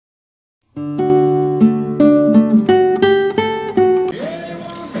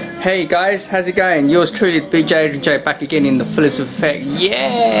Hey guys, how's it going? Yours truly, BJ back again in the fullest of effect.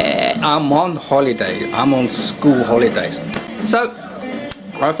 Yeah, I'm on holiday. I'm on school holidays. So,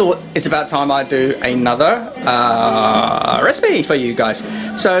 I thought it's about time I do another recipe for you guys.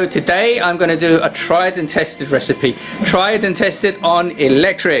 So today I'm going to do a tried and tested recipe. Tried and tested on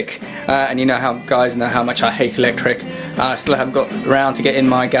electric. And you know how guys know how much I hate electric. I still haven't got around to getting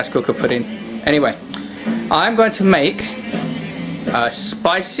my gas cooker put in. Anyway, I'm going to make a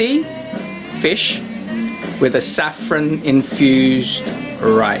spicy fish with a saffron infused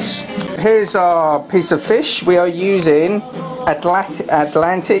rice. Here's our piece of fish. We are using Atlantic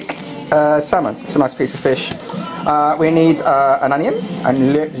salmon. It's a nice piece of fish. We need an onion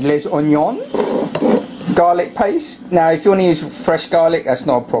and les oignons, garlic paste. Now if you want to use fresh garlic, that's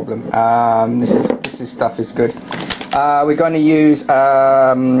not a problem. This stuff is good. We're going to use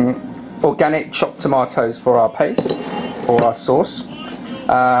organic chopped tomatoes for our paste or our sauce.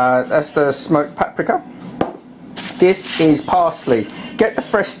 That's the smoked paprika. This is parsley. Get the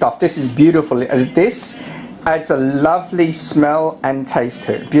fresh stuff. This is beautiful. This adds a lovely smell and taste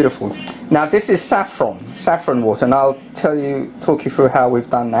to it. Beautiful. Now this is saffron water, and I'll talk you through how we've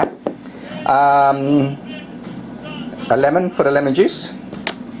done that. A lemon for the lemon juice.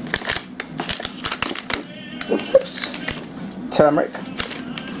 Oops. Turmeric.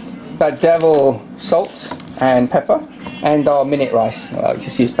 That devil salt and pepper. And our minute rice.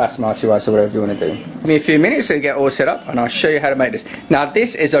 Just use basmati rice or whatever you want to do. Give me a few minutes to get all set up and I'll show you how to make this. Now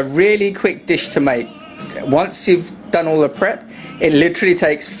this is a really quick dish to make. Once you've done all the prep, it literally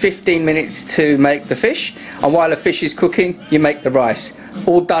takes 15 minutes to make the fish, and while the fish is cooking you make the rice.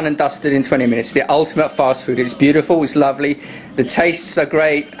 All done and dusted in 20 minutes. The ultimate fast food. It's beautiful, it's lovely, the tastes are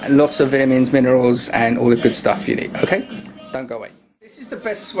great, lots of vitamins, minerals and all the good stuff you need. Okay, don't go away. This is the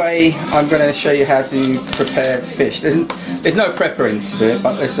best way I'm going to show you how to prepare fish. There's no prepping to do it,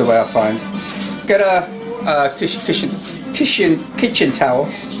 but this is the way I find. Get a kitchen towel,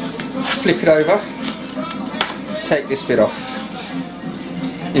 flip it over, take this bit off.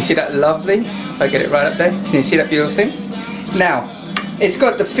 You see that lovely? If I get it right up there, can you see that beautiful thing? Now, it's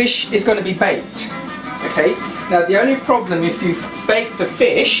got the fish is going to be baked. Okay. Now the only problem if you bake the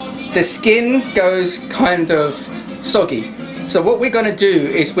fish, the skin goes kind of soggy. So what we're going to do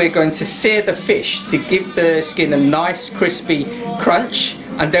is we're going to sear the fish to give the skin a nice crispy crunch,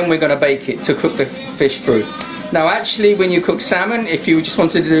 and then we're going to bake it to cook the fish through. Now actually when you cook salmon, if you just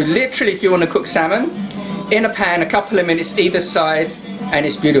wanted to do literally, if you want to cook salmon in a pan, a couple of minutes either side, and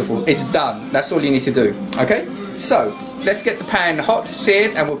it's beautiful. It's done. That's all you need to do. Okay, so let's get the pan hot,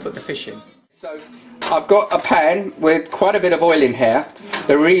 seared, and we'll put the fish in. So I've got a pan with quite a bit of oil in here.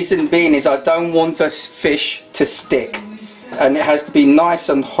 The reason being is I don't want this fish to stick, and it has to be nice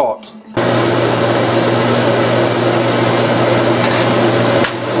and hot.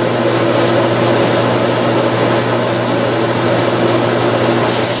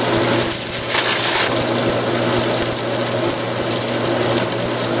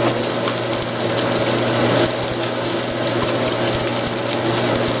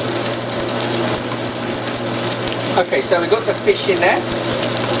 Okay, so we've got the fish in there.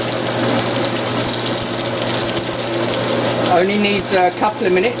 Only needs a couple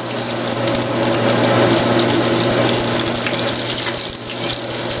of minutes.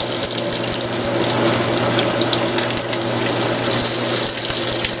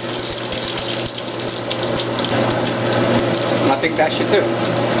 I think that should do it.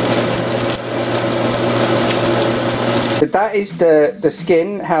 So that is the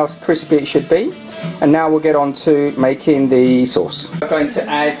skin, how crispy it should be. And now we'll get on to making the sauce. We're going to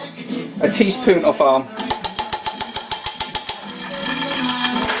add a teaspoon of our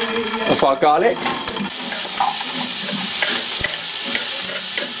garlic.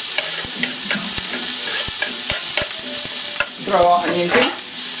 Throw our onions in.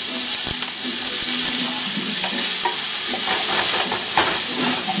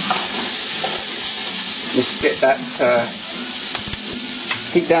 Just get that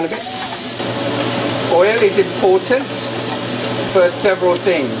heat down a bit. Oil is important for several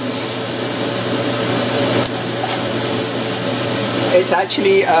things. It's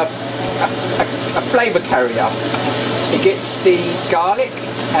actually a flavour carrier. It gets the garlic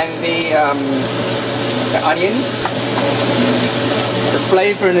and the onions, the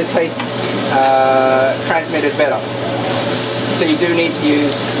flavour and the taste transmitted better. So you do need to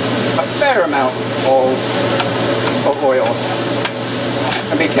use a fair amount of oil.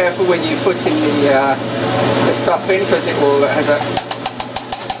 And be careful when you put in the stuff in, because it has a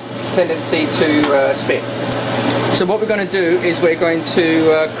tendency to spit. So what we're going to do is we're going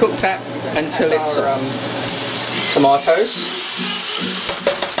to cook that until it's tomatoes.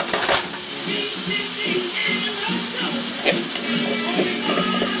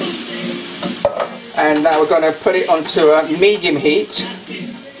 And now we're going to put it onto a medium heat,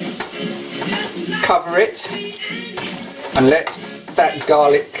 cover it, and let that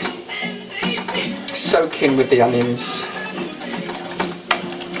garlic soak in with the onions.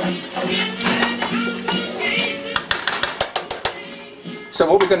 So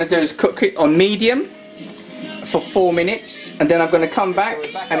what we're going to do is cook it on medium for 4 minutes, and then I'm going to come back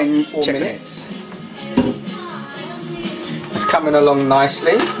and in 4 minutes. It's coming along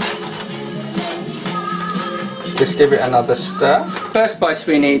nicely. Just give it another stir. First spice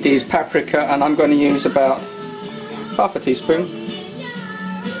we need is paprika, and I'm going to use about half a teaspoon.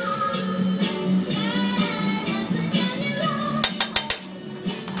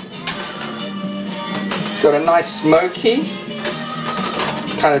 It's got a nice smoky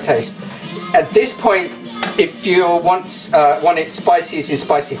kind of taste. At this point, if you want it spicy and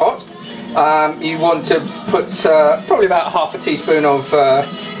spicy hot, you want to put probably about half a teaspoon of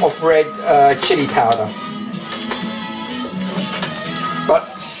red chilli powder.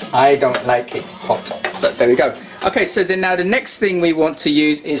 But I don't like it hot. So there we go. Okay, so then now the next thing we want to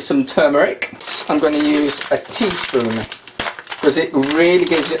use is some turmeric. I'm going to use a teaspoon because it really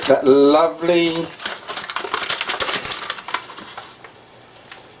gives it that lovely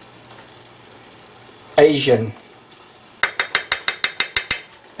Asian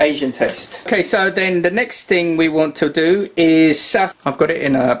taste. Okay, so then the next thing we want to do is saffron. I've got it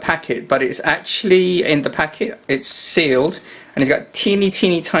in a packet, but it's actually in the packet, it's sealed, and it's got teeny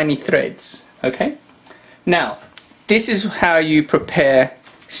tiny threads. Okay, now this is how you prepare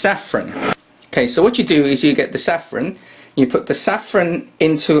saffron. Okay, so what you do is you get the saffron, you put the saffron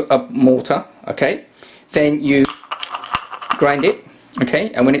into a mortar, okay, then you grind it,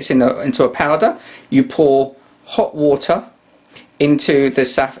 okay, and when it's into a powder, you pour hot water into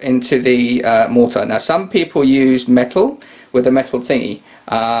the mortar. Now some people use metal with a metal thingy,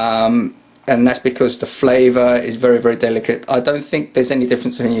 and that's because the flavour is very delicate. I don't think there's any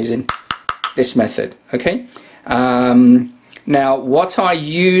difference in using this method. Okay. Now what I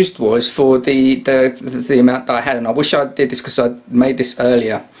used was for the amount that I had, and I wish I did this because I made this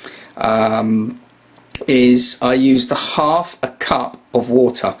earlier. Is I used half a cup of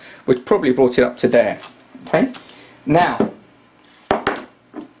water, which probably brought it up to there. Okay. Now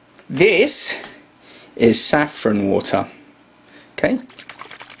this is saffron water. Okay.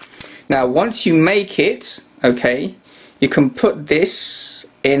 Now once you make it, okay, you can put this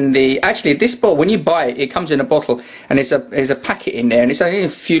in the, actually this bottle, when you buy it, it comes in a bottle, and there's a packet in there, and it's only a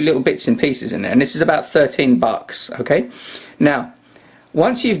few little bits and pieces in there, and this is about 13 bucks. Okay. Now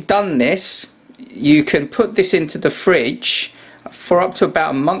once you've done this, you can put this into the fridge for up to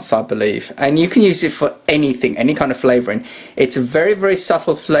about a month, I believe, and you can use it for anything, any kind of flavouring. It's a very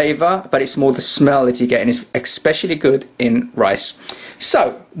subtle flavour, but it's more the smell that you get, and it's especially good in rice.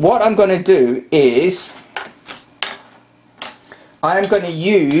 So what I'm going to do is I'm going to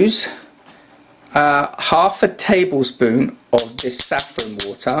use half a tablespoon of this saffron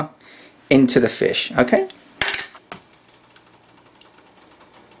water into the fish. Okay.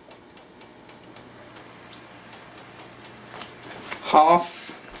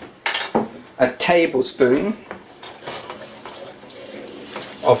 Half a tablespoon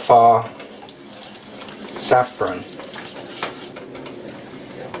of our saffron.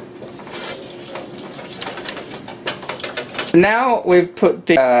 Now we've put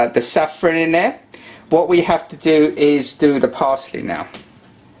the saffron in there. What we have to do is do the parsley now.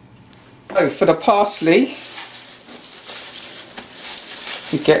 So for the parsley,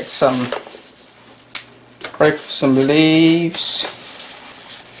 you get break some leaves.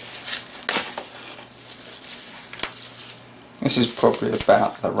 This is probably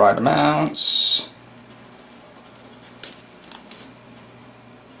about the right amounts.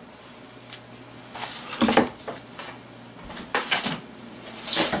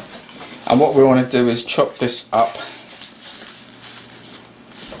 And what we want to do is chop this up.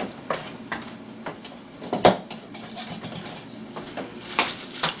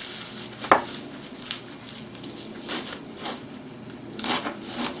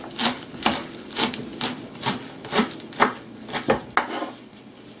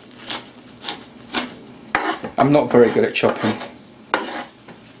 I'm not very good at chopping.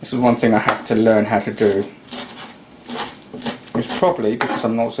 This is one thing I have to learn how to do. It's probably because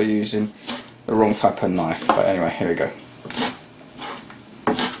I'm also using the wrong type of knife, but anyway, here we go.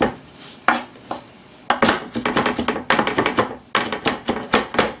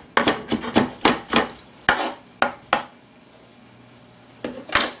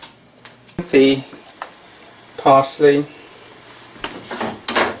 The parsley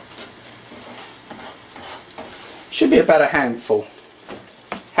should be about a handful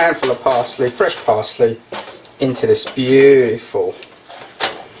handful of parsley, fresh parsley, into this beautiful.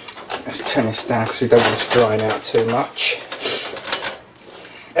 Let's turn this down because we don't want this drying out too much.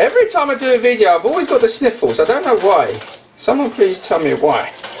 Every time I do a video, I've always got the sniffles. I don't know why. Someone please tell me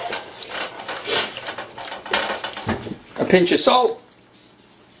why. A pinch of salt.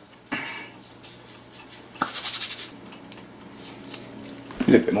 A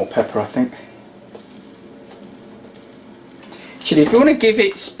little bit more pepper, I think. Actually, if you want to give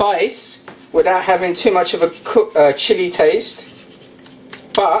it spice without having too much of a chili taste,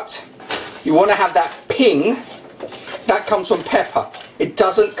 but you want to have that ping, that comes from pepper. It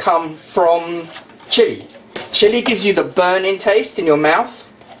doesn't come from chili. Chili gives you the burning taste in your mouth,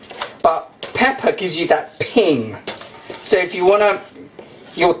 but pepper gives you that ping. So if you want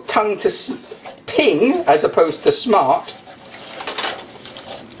your tongue to ping as opposed to smart,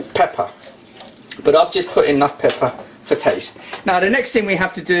 pepper. But I've just put enough pepper for taste. Now the next thing we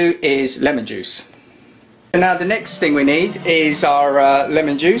have to do is lemon juice. And now the next thing we need is our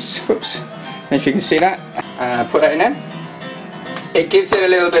lemon juice. Whoops, if you can see that. Put that in there. It gives it a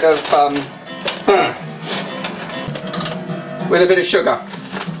little bit of with a bit of sugar.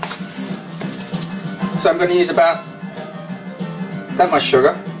 So I'm going to use about that much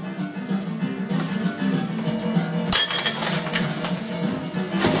sugar.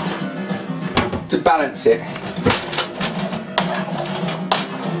 To balance it.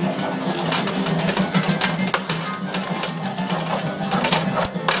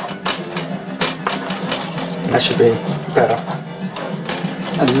 That should be better.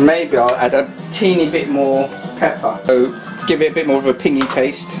 And maybe I'll add a teeny bit more pepper. So give it a bit more of a pingy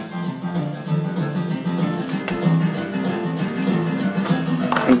taste.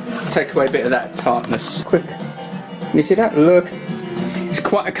 And take away a bit of that tartness. Quick. Can you see that? Look. It's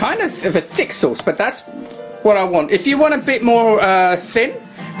quite a kind of a thick sauce, but that's what I want. If you want a bit more thin,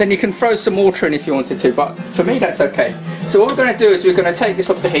 then you can throw some water in if you wanted to, but for me that's okay. So what we're going to do is we're going to take this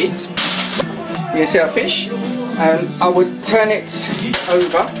off the heat. You can see our fish, and I would turn it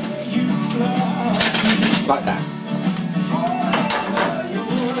over like that.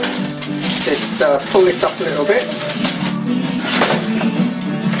 Just pull this up a little bit.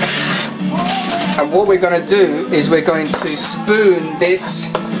 And what we're going to do is we're going to spoon this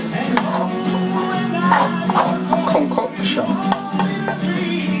concoction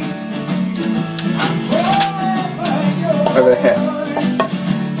over here.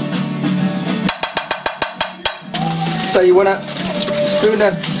 So you want to spoon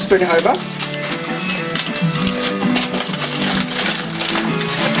it over.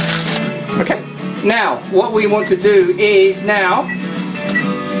 Okay. Now what we want to do is now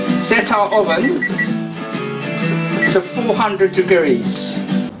set our oven to 400 degrees.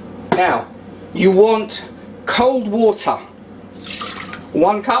 Now you want cold water.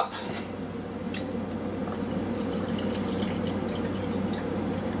 1 cup.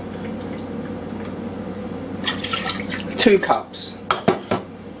 Two cups.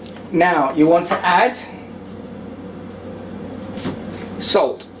 Now you want to add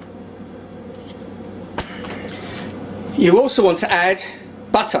salt. You also want to add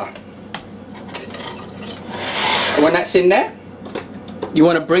butter. And when that's in there, you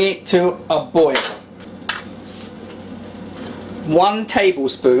want to bring it to a boil. 1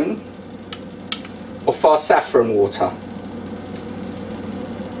 tablespoon of our saffron water.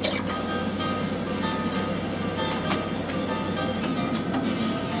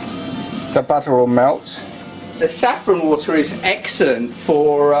 The butter will melt. The saffron water is excellent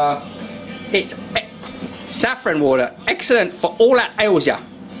for saffron water, excellent for all that ails ya.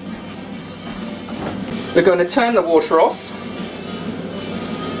 We're going to turn the water off.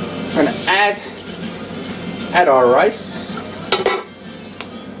 We're going to add our rice.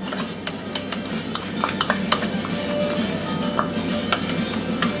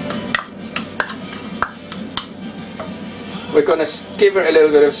 We're going to give it a little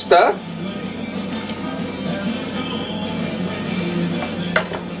bit of stir.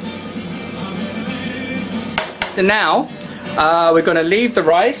 And now we're going to leave the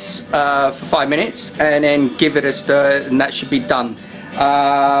rice for 5 minutes and then give it a stir, and that should be done.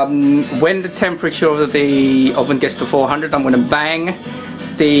 When the temperature of the oven gets to 400, I'm going to bang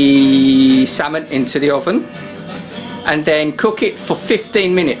the salmon into the oven and then cook it for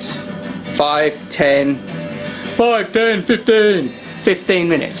 15 minutes. 15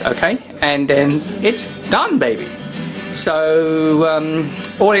 minutes, okay? And then it's done, baby. So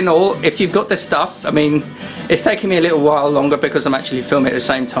all in all, if you've got the stuff, I mean, it's taking me a little while longer because I'm actually filming at the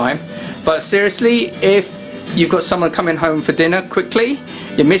same time, but seriously, if you've got someone coming home for dinner quickly,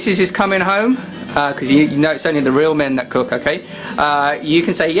 your missus is coming home, because you know it's only the real men that cook, okay? You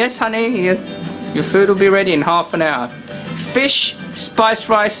can say, yes honey, your food will be ready in half an hour. Fish, spiced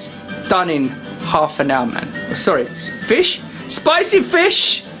rice, done in half an hour, man. Sorry, fish, spicy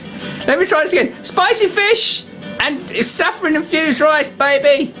fish. Let me try this again. Spicy fish and saffron infused rice,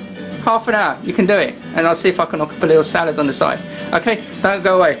 baby. Half an hour, you can do it. And I'll see if I can knock up a little salad on the side. Okay, don't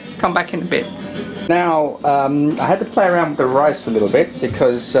go away. Come back in a bit. Now, I had to play around with the rice a little bit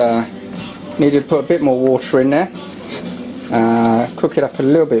because needed to put a bit more water in there. Cook it up a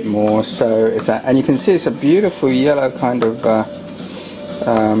little bit more, so it's a, and you can see it's a beautiful yellow kind of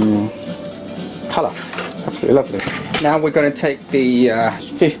colour. Absolutely lovely. Now we're going to take the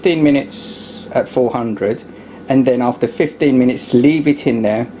 15 minutes at 400, and then after 15 minutes leave it in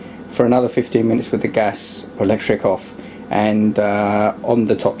there for another 15 minutes with the gas or electric off and on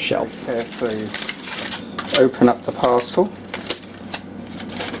the top shelf. Carefully open up the parcel.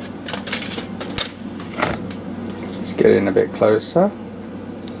 Just get in a bit closer.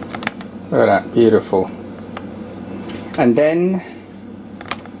 Look at that, beautiful. And then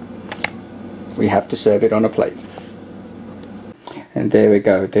we have to serve it on a plate. And there we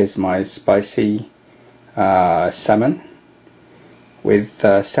go, there's my spicy salmon with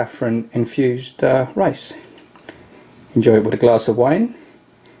saffron infused rice. Enjoy it with a glass of wine,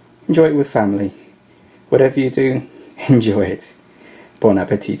 enjoy it with family. Whatever you do, enjoy it. Buon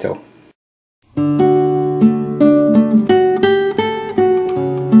appetito.